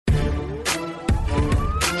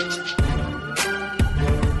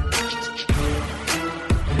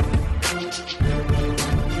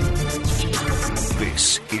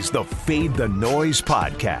the Fade the Noise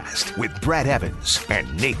podcast with Brad Evans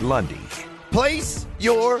and Nate Lundy. Place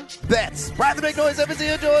your bets. Brad the Big Noise Evans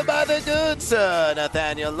here, joined by the good sir,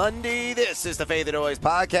 Nathaniel Lundy. This is the Fade the Noise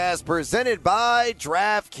podcast presented by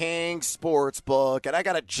DraftKings Sportsbook. And I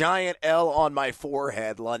got a giant L on my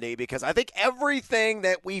forehead, Lundy, because I think everything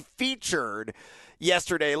that we featured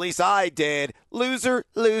yesterday, at least I did, loser,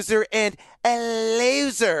 and a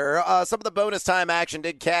loser. Some of the bonus time action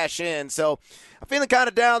did cash in, so I'm feeling kind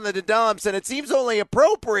of down in the dumps, and it seems only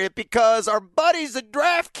appropriate because our buddies at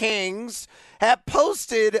DraftKings have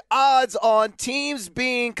posted odds on teams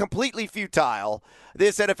being completely futile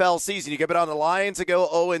this NFL season. You can bet on the Lions to go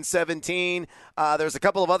 0-17. There's a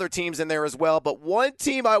couple of other teams in there as well, but one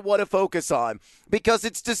team I want to focus on because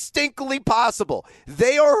it's distinctly possible.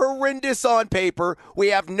 They are horrendous on paper. We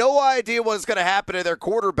have no idea what's going to happen to their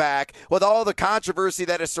quarterback with all the controversy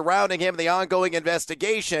that is surrounding him and the ongoing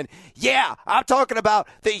investigation. Yeah, I'm talking about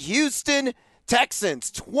the Houston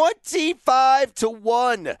Texans.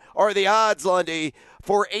 25-1 are the odds, Lundy,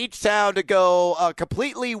 for H-Town to go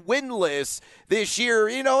completely winless this year.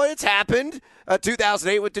 You know, it's happened.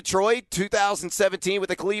 2008 with Detroit, 2017 with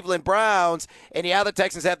the Cleveland Browns, and yeah, the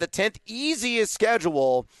Texans have the 10th easiest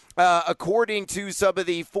schedule according to some of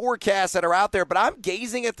the forecasts that are out there. But I'm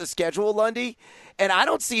gazing at the schedule, Lundy, and I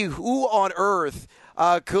don't see who on earth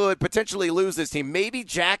could potentially lose this team. Maybe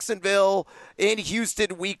Jacksonville in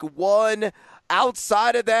Houston week 1.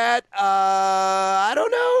 Outside of that, I don't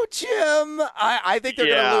know, Jim. I think they're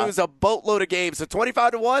going to lose a boatload of games. So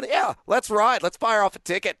 25-1, yeah, let's ride. Let's fire off a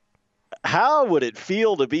ticket. How would it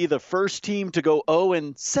feel to be the first team to go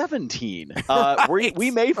 0-17? Right. We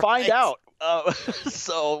may find out.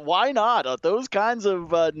 So why not? Those kinds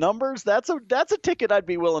of numbers, that's a ticket I'd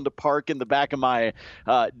be willing to park in the back of my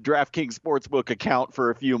DraftKings Sportsbook account for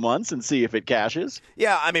a few months and see if it cashes.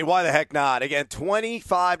 Yeah, I mean, why the heck not? Again,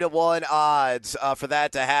 25-1 odds for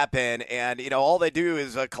that to happen. And, you know, all they do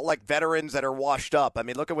is collect veterans that are washed up. I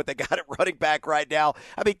mean, look at what they got at running back right now.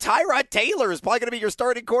 I mean, Tyrod Taylor is probably going to be your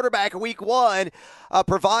starting quarterback week 1,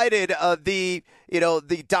 provided the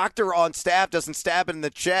doctor on staff doesn't stab him in the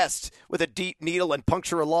chest with a deep needle and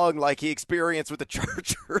puncture a lung like he experienced with the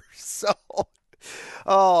Chargers. So,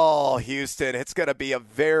 Houston, it's going to be a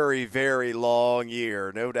very, very long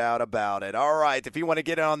year, no doubt about it. All right, if you want to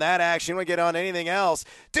get on that action, want to get on anything else,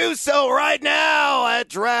 do so right now at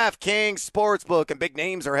DraftKings Sportsbook. And big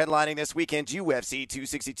names are headlining this weekend's UFC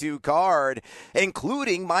 262 card,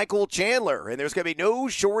 including Michael Chandler. And there's going to be no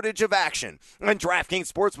shortage of action. And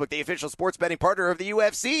DraftKings Sportsbook, the official sports betting partner of the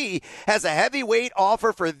UFC, has a heavyweight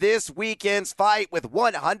offer for this weekend's fight with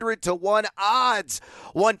 100-1 odds.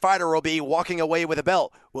 One fighter will be walking away with a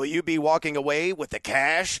belt. Will you be walking away with the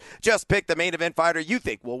cash? Just pick the main event fighter you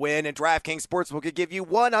think will win, and DraftKings Sportsbook will give you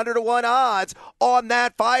 100-1 odds on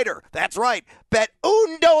that fighter. That's right. Bet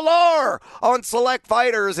 $1 on select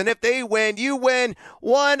fighters, and if they win, you win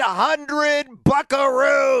 100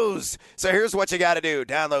 buckaroos. So here's what you got to do.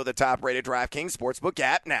 Download the top-rated DraftKings Sportsbook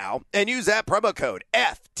app now and use that promo code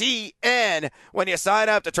FTN when you sign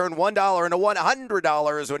up to turn $1 into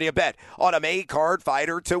 $100 when you bet on a main card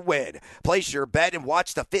fighter to win. Place your bet and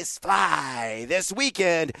watch the fist fly this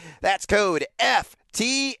weekend. That's code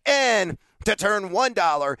FTN to turn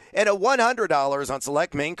 $1 into $100 on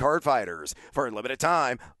select main card fighters for a limited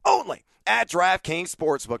time only at DraftKings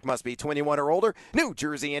Sportsbook. Must be 21 or older. New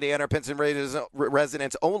Jersey, Indiana, Pennsylvania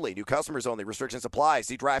residents only. New customers only. Restrictions apply.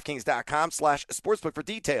 See DraftKings.com/sportsbook for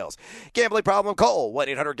details. Gambling problem? Call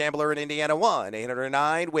 1-800-GAMBLER in Indiana.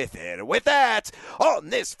 1-800-9-WITH-IT. With that,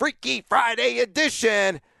 on this Freaky Friday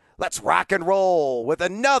edition, let's rock and roll with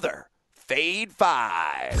another Fade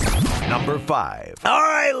 5. Number 5. All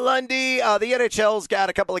right, Lundy. The NHL's got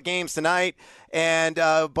a couple of games tonight. And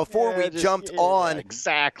before we jumped on.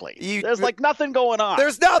 Exactly. There's like nothing going on.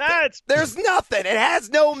 There's nothing. There's nothing. It has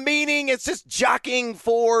no meaning. It's just jockeying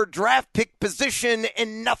for draft pick position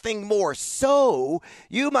and nothing more. So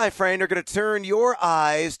you, my friend, are going to turn your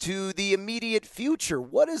eyes to the immediate future.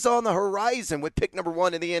 What is on the horizon with pick number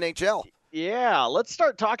 1 in the NHL? Yeah, let's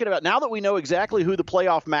start talking about, now that we know exactly who the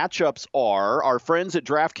playoff matchups are, our friends at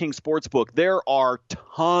DraftKings Sportsbook, there are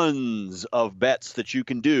tons of bets that you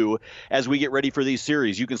can do as we get ready for these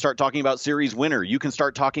series. You can start talking about series winner. You can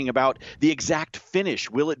start talking about the exact finish.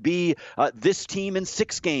 Will it be this team in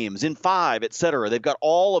 6 games, in 5, etc.? They've got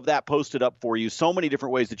all of that posted up for you. So many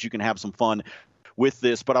different ways that you can have some fun with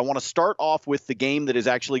this, but I want to start off with the game that is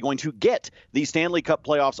actually going to get the Stanley Cup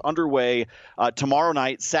playoffs underway tomorrow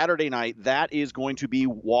night, Saturday night. That is going to be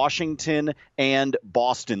Washington and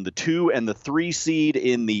Boston, the 2 and the 3 seed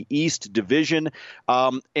in the East Division.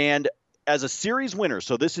 And as a series winner,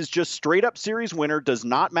 so this is just straight up series winner, does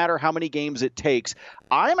not matter how many games it takes,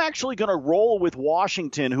 I'm actually going to roll with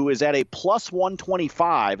Washington, who is at a plus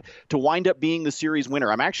 125 to wind up being the series winner.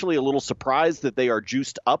 I'm actually a little surprised that they are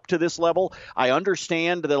juiced up to this level. I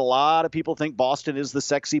understand that a lot of people think Boston is the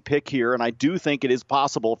sexy pick here, and I do think it is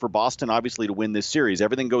possible for Boston, obviously, to win this series.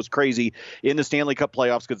 Everything goes crazy in the Stanley Cup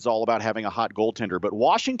playoffs because it's all about having a hot goaltender. But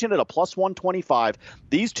Washington at a plus 125,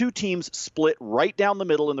 these two teams split right down the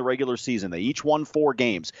middle in the regular season. They each won 4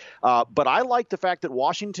 games. But I like the fact that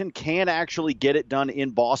Washington can actually get it done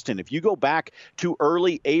in Boston. If you go back to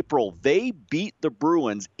early April, they beat the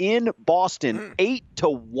Bruins in Boston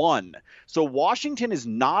 8-1. So Washington is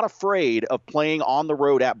not afraid of playing on the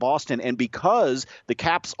road at Boston. And because the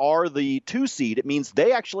Caps are the 2 seed, it means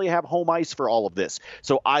they actually have home ice for all of this.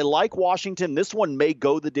 So I like Washington. This one may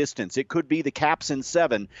go the distance. It could be the Caps in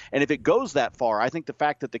 7. And if it goes that far, I think the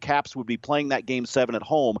fact that the Caps would be playing that game 7 at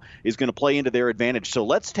home is going to play into their advantage. So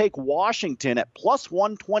let's take Washington at plus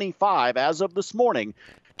 125 as of this morning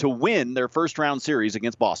to win their first round series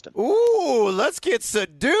against Boston. Ooh, let's get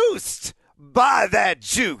seduced by that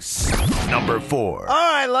juice. Number 4.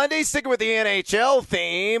 All right, Lundy, sticking with the NHL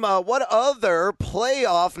theme, what other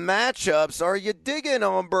playoff matchups are you digging,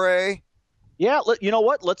 hombre? Yeah, you know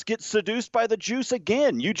what? Let's get seduced by the juice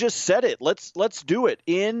again. You just said it. Let's do it.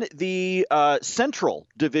 In the Central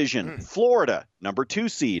Division, Florida, number 2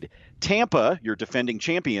 seed. Tampa, your defending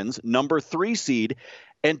champions, number 3 seed.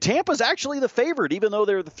 And Tampa's actually the favorite, even though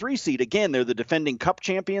they're the 3 seed. Again, they're the defending Cup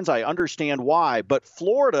champions. I understand why. But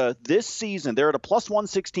Florida, this season, they're at a plus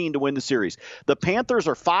 116 to win the series. The Panthers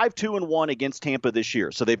are 5-2-1 against Tampa this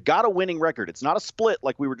year. So they've got a winning record. It's not a split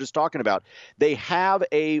like we were just talking about. They have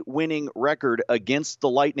a winning record against the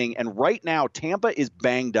Lightning. And right now, Tampa is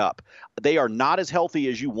banged up. They are not as healthy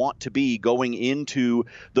as you want to be going into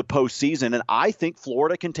the postseason. And I think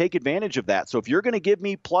Florida can take advantage of that. So if you're going to give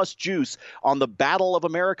me plus juice on the Battle of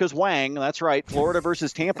America's Wang, that's right, Florida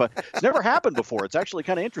versus Tampa. It's never happened before. It's actually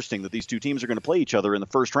kind of interesting that these two teams are going to play each other in the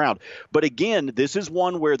first round. But again, this is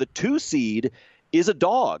one where the 2 seed is a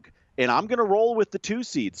dog. And I'm going to roll with the 2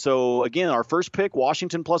 seed. So, again, our first pick,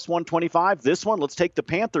 Washington plus 125. This one, let's take the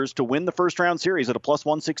Panthers to win the first round series at a plus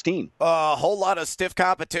 116. A whole lot of stiff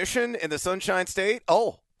competition in the Sunshine State.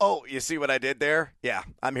 Oh, you see what I did there? Yeah,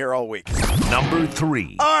 I'm here all week. Number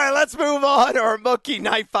 3. All right, let's move on to our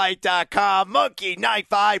MonkeyKnifeFight.com. Monkey Knife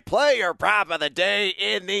Fight player prop of the day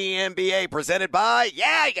in the NBA, presented by,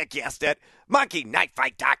 yeah, you guessed it,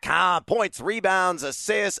 MonkeyKnifeFight.com. Points, rebounds,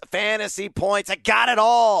 assists, fantasy points. I got it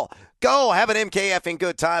all. Go have an MKFing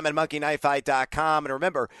good time at MonkeyKnifeFight.com. And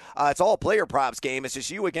remember, it's all player props game. It's just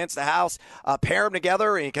you against the house. Pair them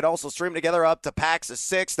together, and you can also stream together up to packs of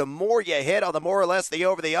 6. The more you hit on the more or less the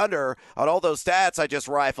over the under on all those stats I just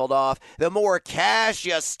rifled off, the more cash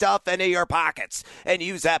you stuff into your pockets. And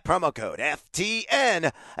use that promo code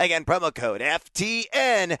FTN. Again, promo code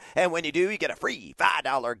FTN. And when you do, you get a free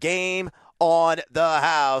 $5 game on the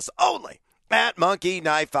house only at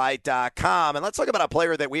MonkeyKnifeFight.com. And let's talk about a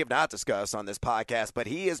player that we have not discussed on this podcast, but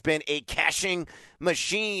he has been a cashing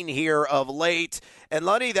machine here of late. And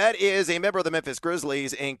Lundy, that is a member of the Memphis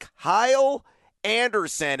Grizzlies, and Kyle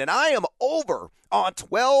Anderson. And I am over on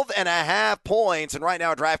 12.5 points. And right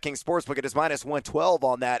now, DraftKings Sportsbook, it is minus 112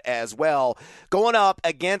 on that as well. Going up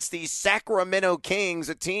against the Sacramento Kings,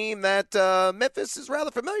 a team that Memphis is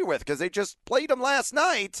rather familiar with because they just played them last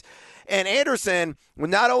night. And Anderson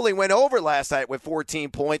not only went over last night with 14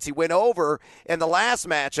 points, he went over in the last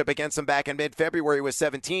matchup against them back in mid-February with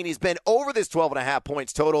 17. He's been over this 12.5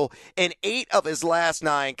 points total in 8 of his last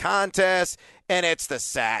 9 contests, and it's the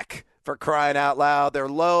sack. For crying out loud. They're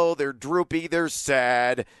low, they're droopy, they're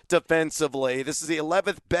sad defensively. This is the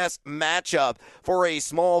 11th best matchup for a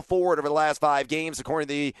small forward over the last 5 games, according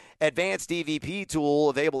to the advanced DVP tool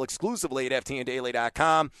available exclusively at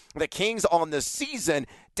FTNDaily.com. The Kings on the season,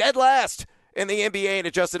 dead last in the NBA in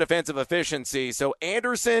adjusted defensive efficiency. So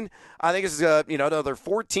Anderson, I think this is another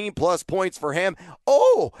 14-plus points for him.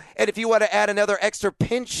 Oh, and if you want to add another extra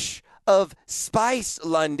pinch of spice,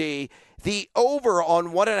 Lundy, the over on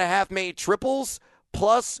 1.5 made triples,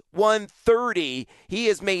 plus 130. He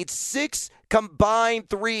has made 6 combined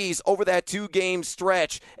threes over that 2-game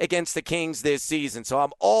stretch against the Kings this season. So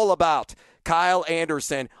I'm all about Kyle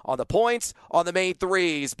Anderson on the points, on the made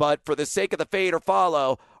threes. But for the sake of the fade or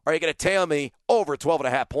follow, are you going to tell me over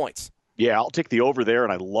 12.5 points? Yeah, I'll take the over there,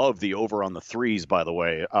 and I love the over on the threes, by the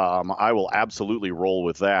way. I will absolutely roll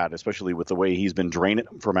with that, especially with the way he's been draining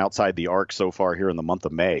from outside the arc so far here in the month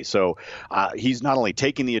of May. So he's not only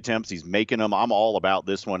taking the attempts, he's making them. I'm all about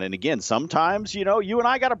this one. And again, sometimes, you and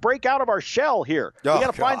I got to break out of our shell here. We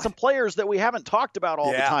got to find some players that we haven't talked about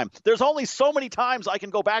all the time. There's only so many times I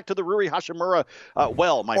can go back to the Rui Hachimura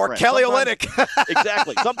my or friend. Kelly Olynyk.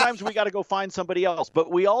 Exactly. Sometimes we got to go find somebody else.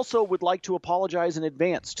 But we also would like to apologize in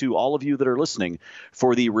advance to all of you that are listening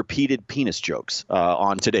for the repeated penis jokes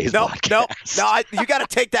on today's podcast. No, you got to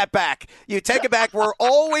take that back. You take it back. We're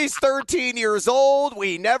always 13 years old.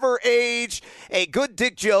 We never age. A good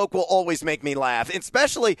dick joke will always make me laugh.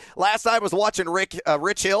 Especially last night I was watching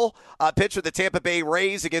Rich Hill pitch for the Tampa Bay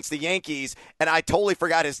Rays against the Yankees, and I totally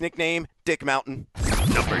forgot his nickname, Dick Mountain.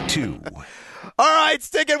 Number 2. All right,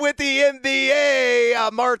 sticking with the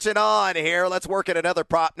NBA, marching on here. Let's work at another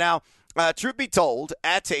prop now. Truth be told,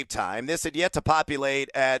 at tape time, this had yet to populate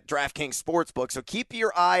at DraftKings Sportsbook, so keep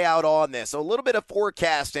your eye out on this. So a little bit of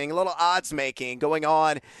forecasting, a little odds making going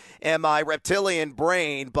on in my reptilian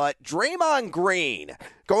brain, but Draymond Green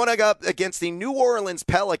going up against the New Orleans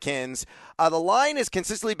Pelicans. The line has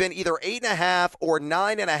consistently been either 8.5 or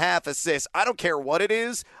 9.5 assists. I don't care what it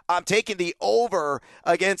is. I'm taking the over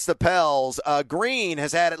against the Pels. Green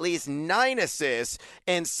has had at least 9 assists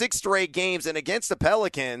in 6 straight games, and against the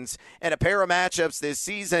Pelicans, and a pair of matchups this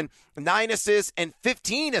season, 9 assists and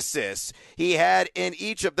 15 assists he had in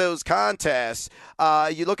each of those contests.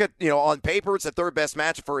 You look at, on paper, it's the third best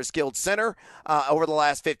matchup for a skilled center over the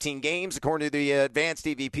last 15 games, according to the advanced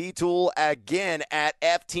EVP tool, again at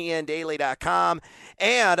FTNDaily.com.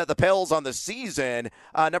 And the Pels on the season,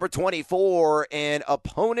 number 24 in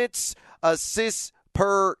opponents' assists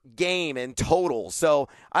per game in total. So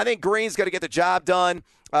I think Green's going to get the job done,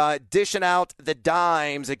 dishing out the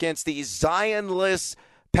dimes against the Zionless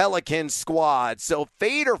Pelican squad. So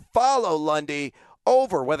fade or follow, Lundy,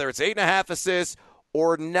 over whether it's 8.5 assists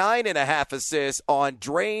or 9.5 assists on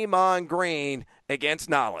Draymond Green against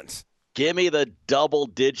Nolens. Give me the double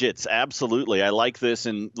digits. Absolutely. I like this.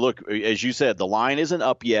 And look, as you said, the line isn't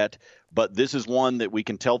up yet, but this is one that we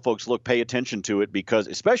can tell folks, look, pay attention to it, because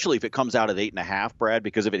especially if it comes out at 8.5, Brad,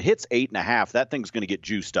 because if it hits 8.5, that thing's going to get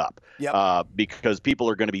juiced up. Yep. Because people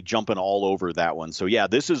are going to be jumping all over that one. So yeah,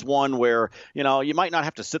 this is one where, you might not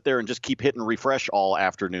have to sit there and just keep hitting refresh all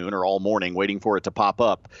afternoon or all morning waiting for it to pop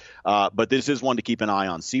up. But this is one to keep an eye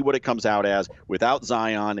on. See what it comes out as. Without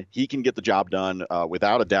Zion, he can get the job done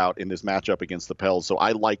without a doubt in this matchup against the Pels. So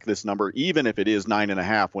I like this number, even if it is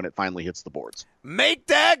 9.5 when it finally hits the boards. Make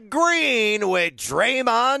that green with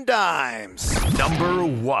Draymond dimes. Number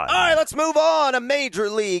 1. All right, let's move on to Major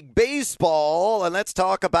League Baseball, and let's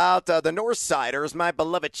talk about the Northsiders, my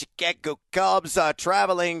beloved Chicago Cubs,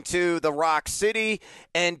 traveling to the Rock City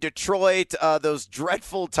and Detroit, those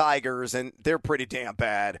dreadful Tigers, and they're pretty damn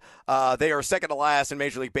bad. They are second to last in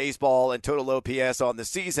Major League Baseball in total OPS on the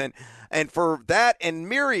season, and for that and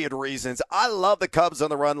myriad reasons, I love the Cubs on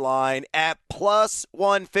the run line at plus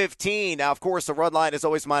 115. Now, of course, the run line is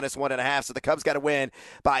always minus 1.5, so the Cubs got to win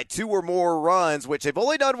by 2 or more runs, which they've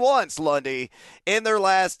only done once, Lundy, in their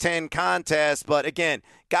last 10 contests. But again,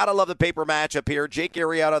 gotta love the paper matchup here. Jake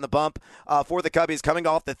Arrieta on the bump for the Cubbies, coming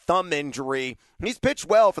off the thumb injury. He's pitched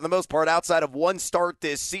well for the most part outside of one start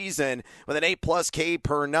this season with an 8+ K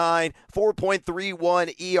per 9,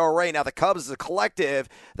 4.31 ERA. Now the Cubs as a collective,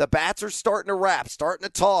 the bats are starting to rap, starting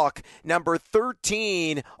to talk. Number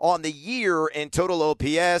 13 on the year in total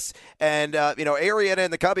OPS. And, Arrieta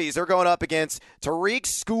and the Cubbies, they're going up against Tarik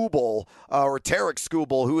Skubal,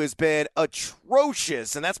 who has been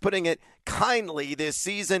atrocious, and that's putting it kindly this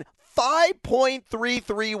season.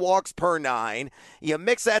 5.33 walks per 9. You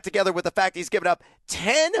mix that together with the fact he's given up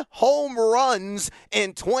 10 home runs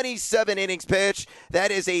in 27 innings pitched.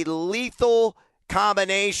 That is a lethal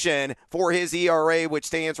combination for his ERA, which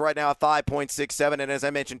stands right now at 5.67. And as I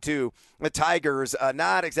mentioned, too, the Tigers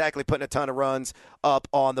not exactly putting a ton of runs up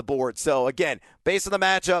on the board. So, again, based on the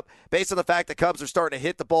matchup, based on the fact the Cubs are starting to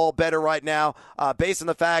hit the ball better right now, based on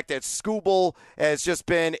the fact that Skubal has just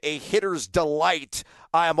been a hitter's delight,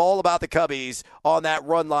 I am all about the Cubbies on that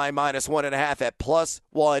run line minus 1.5 at plus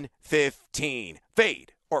 115.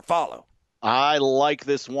 Fade or follow. I like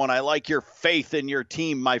this one. I like your faith in your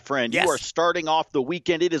team, my friend. Yes. You are starting off the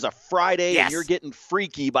weekend. It is a Friday, yes. and you're getting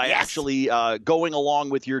freaky by actually going along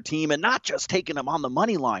with your team and not just taking them on the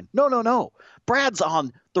money line. No. Brad's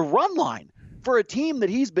on the run line for a team that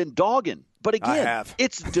he's been dogging. But again,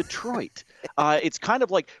 it's Detroit. It's kind of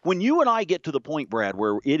like when you and I get to the point, Brad,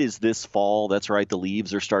 where it is this fall. That's right. The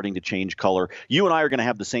leaves are starting to change color. You and I are going to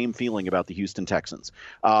have the same feeling about the Houston Texans.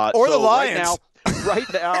 Or the Lions. Right now,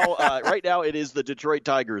 right now it is the Detroit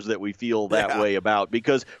Tigers that we feel that way about,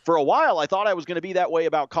 because for a while I thought I was going to be that way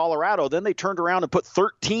about Colorado. Then they turned around and put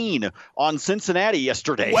 13 on Cincinnati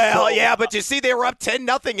yesterday. Well, yeah, but you see they were up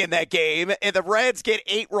 10-0 in that game, and the Reds get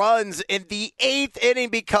 8 runs in the 8th inning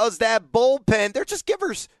because that bullpen, they're just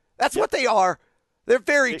givers. That's what they are. They're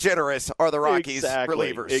very generous, are the Rockies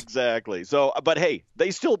relievers. Exactly. So, but hey,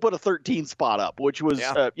 they still put a 13 spot up, which was,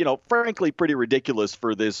 frankly, pretty ridiculous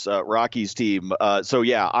for this Rockies team. So,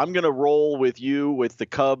 yeah, I'm going to roll with you with the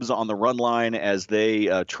Cubs on the run line as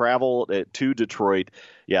they travel to Detroit.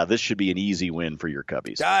 Yeah, this should be an easy win for your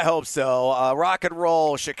Cubbies. I hope so. Rock and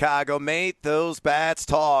roll, Chicago. Make those bats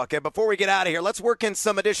talk. And before we get out of here, let's work in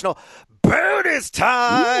some additional bonus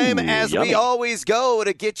time as yummy. we always go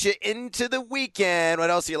to get you into the weekend. What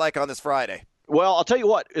else do you like on this Friday? Well, I'll tell you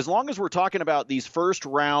what, as long as we're talking about these first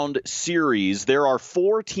round series, there are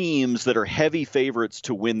 4 teams that are heavy favorites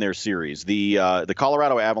to win their series. The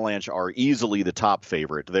Colorado Avalanche are easily the top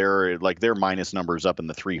favorite. They're their minus numbers up in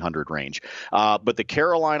the 300 range. But the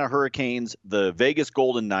Carolina Hurricanes, the Vegas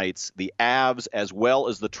Golden Knights, the Avs, as well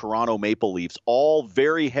as the Toronto Maple Leafs, all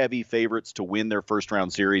very heavy favorites to win their first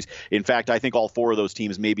round series. In fact, I think all 4 of those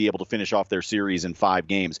teams may be able to finish off their series in 5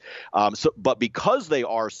 games. But because they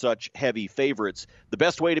are such heavy favorites, the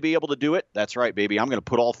best way to be able to do it, that's right, baby, I'm going to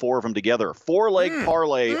put all 4 of them together. 4-leg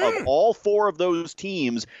parlay of all 4 of those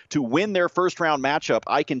teams to win their first-round matchup.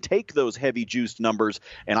 I can take those heavy-juiced numbers,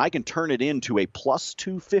 and I can turn it into a plus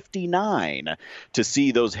 259 to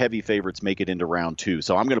see those heavy favorites make it into round 2.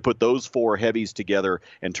 So I'm going to put those 4 heavies together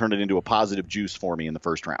and turn it into a positive juice for me in the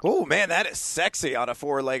first round. Oh, man, that is sexy on a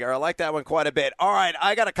 4-legger. I like that one quite a bit. All right,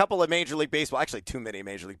 I got a couple of Major League Baseball, actually too many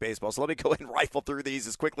Major League Baseball, so let me go ahead and rifle through these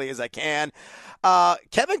as quickly as I can.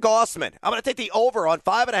 Kevin Gausman, I'm going to take the over on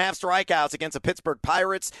 5.5 strikeouts against the Pittsburgh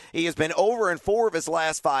Pirates. He has been over in 4 of his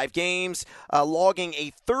last 5 games, logging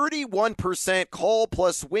a 31% call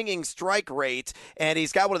plus swinging strike rate, and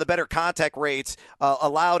he's got one of the better contact rates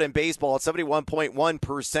allowed in baseball at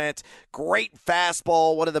 71.1%. Great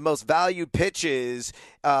fastball, one of the most valued pitches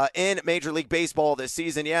in Major League Baseball this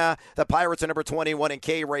season. Yeah, the Pirates are number 21 in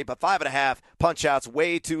K rate, but 5.5 punch outs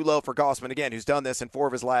way too low for Gausman, again, who's done this in 4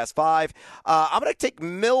 of his last 5. I'm going to take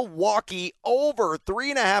Milwaukee over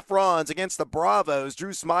 3.5 runs against the Bravos.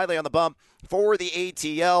 Drew Smyly on the bump for the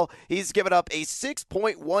ATL. He's given up a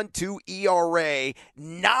 6.12 ERA,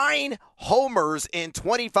 9 homers in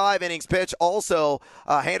 25 innings pitched. Also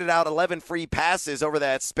handed out 11 free passes over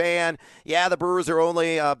that span. Yeah, the Brewers are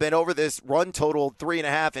only been over this run total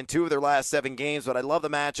 3.5 in 2 of their last 7 games, but I love the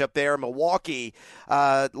matchup there. Milwaukee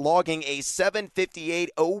logging a 758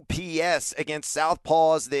 OPS against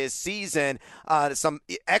Southpaws this season. Some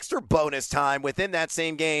extra bonus time within that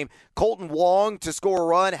same game. Colton Wong to score a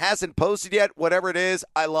run, hasn't posted yet. Whatever it is,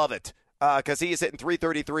 I love it because he is hitting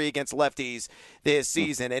 .333 against lefties this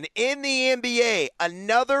season. And in the NBA,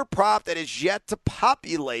 another prop that is yet to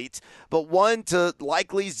populate, but one to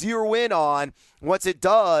likely zero in on once it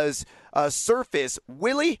does surface,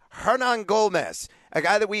 Willie Hernangomez, a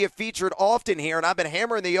guy that we have featured often here, and I've been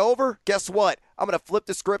hammering the over. Guess what? I'm going to flip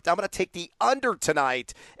the script. I'm going to take the under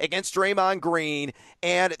tonight against Draymond Green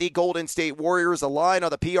and the Golden State Warriors. The line on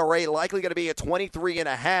the PRA likely going to be at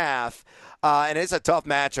 23.5. And it's a tough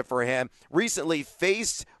matchup for him. Recently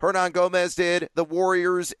faced, Hernangomez did, the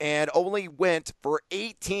Warriors, and only went for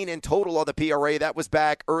 18 in total on the PRA. That was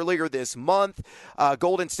back earlier this month.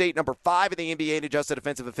 Golden State, number 5 in the NBA in adjusted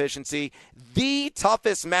defensive efficiency. The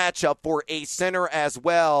toughest matchup for a center as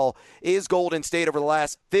well is Golden State over the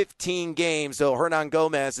last 15 games. So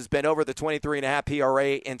Hernangomez has been over the 23.5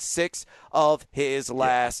 PRA in 6 of his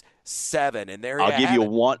last 7. And there I'll give you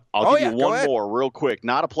one. I'll give you one more real quick.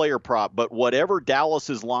 Not a player prop, but whatever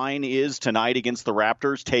Dallas's line is tonight against the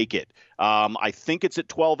Raptors, take it. I think it's at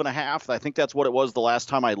 12.5. I think that's what it was the last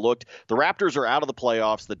time I looked. The Raptors are out of the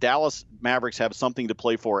playoffs. The Dallas Mavericks have something to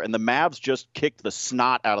play for, and the Mavs just kicked the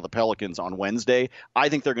snot out of the Pelicans on Wednesday. I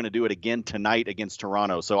think they're going to do it again tonight against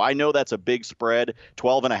Toronto. So I know that's a big spread,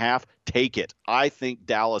 12.5. Take it. I think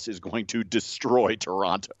Dallas is going to destroy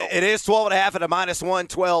Toronto. It is 12.5 at a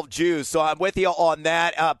 -112 juice, so I'm with you on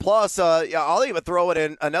that. Plus, I'll even throw it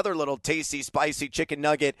in another little tasty, spicy chicken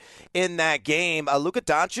nugget in that game. Luka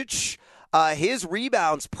Doncic, his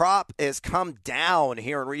rebounds prop has come down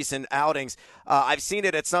here in recent outings. I've seen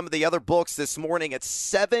it at some of the other books this morning at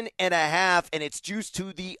 7.5, and it's juiced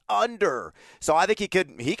to the under. So I think he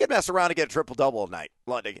could mess around and get a triple-double tonight,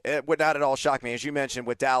 Lundy. It would not at all shock me, as you mentioned,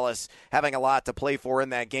 with Dallas having a lot to play for in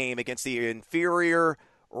that game against the inferior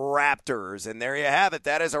Raptors. And there you have it.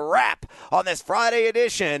 That is a wrap on this Friday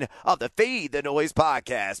edition of the Feed the Noise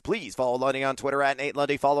podcast. Please follow Lundy on Twitter at Nate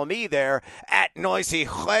Lundy. Follow me there at Noisy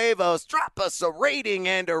Huevos. Drop us a rating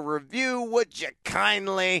and a review, would you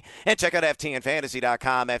kindly? And check out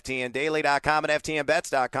FTNFantasy.com, FTNDaily.com, and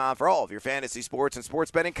FTNBets.com for all of your fantasy sports and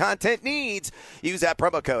sports betting content needs. Use that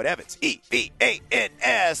promo code Evans,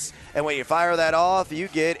 EVANS. And when you fire that off, you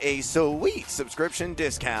get a sweet subscription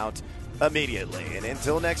discount immediately. And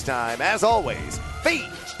until next time, as always, feed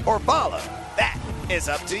or follow. That is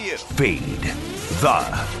up to you. Feed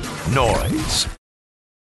the Noise.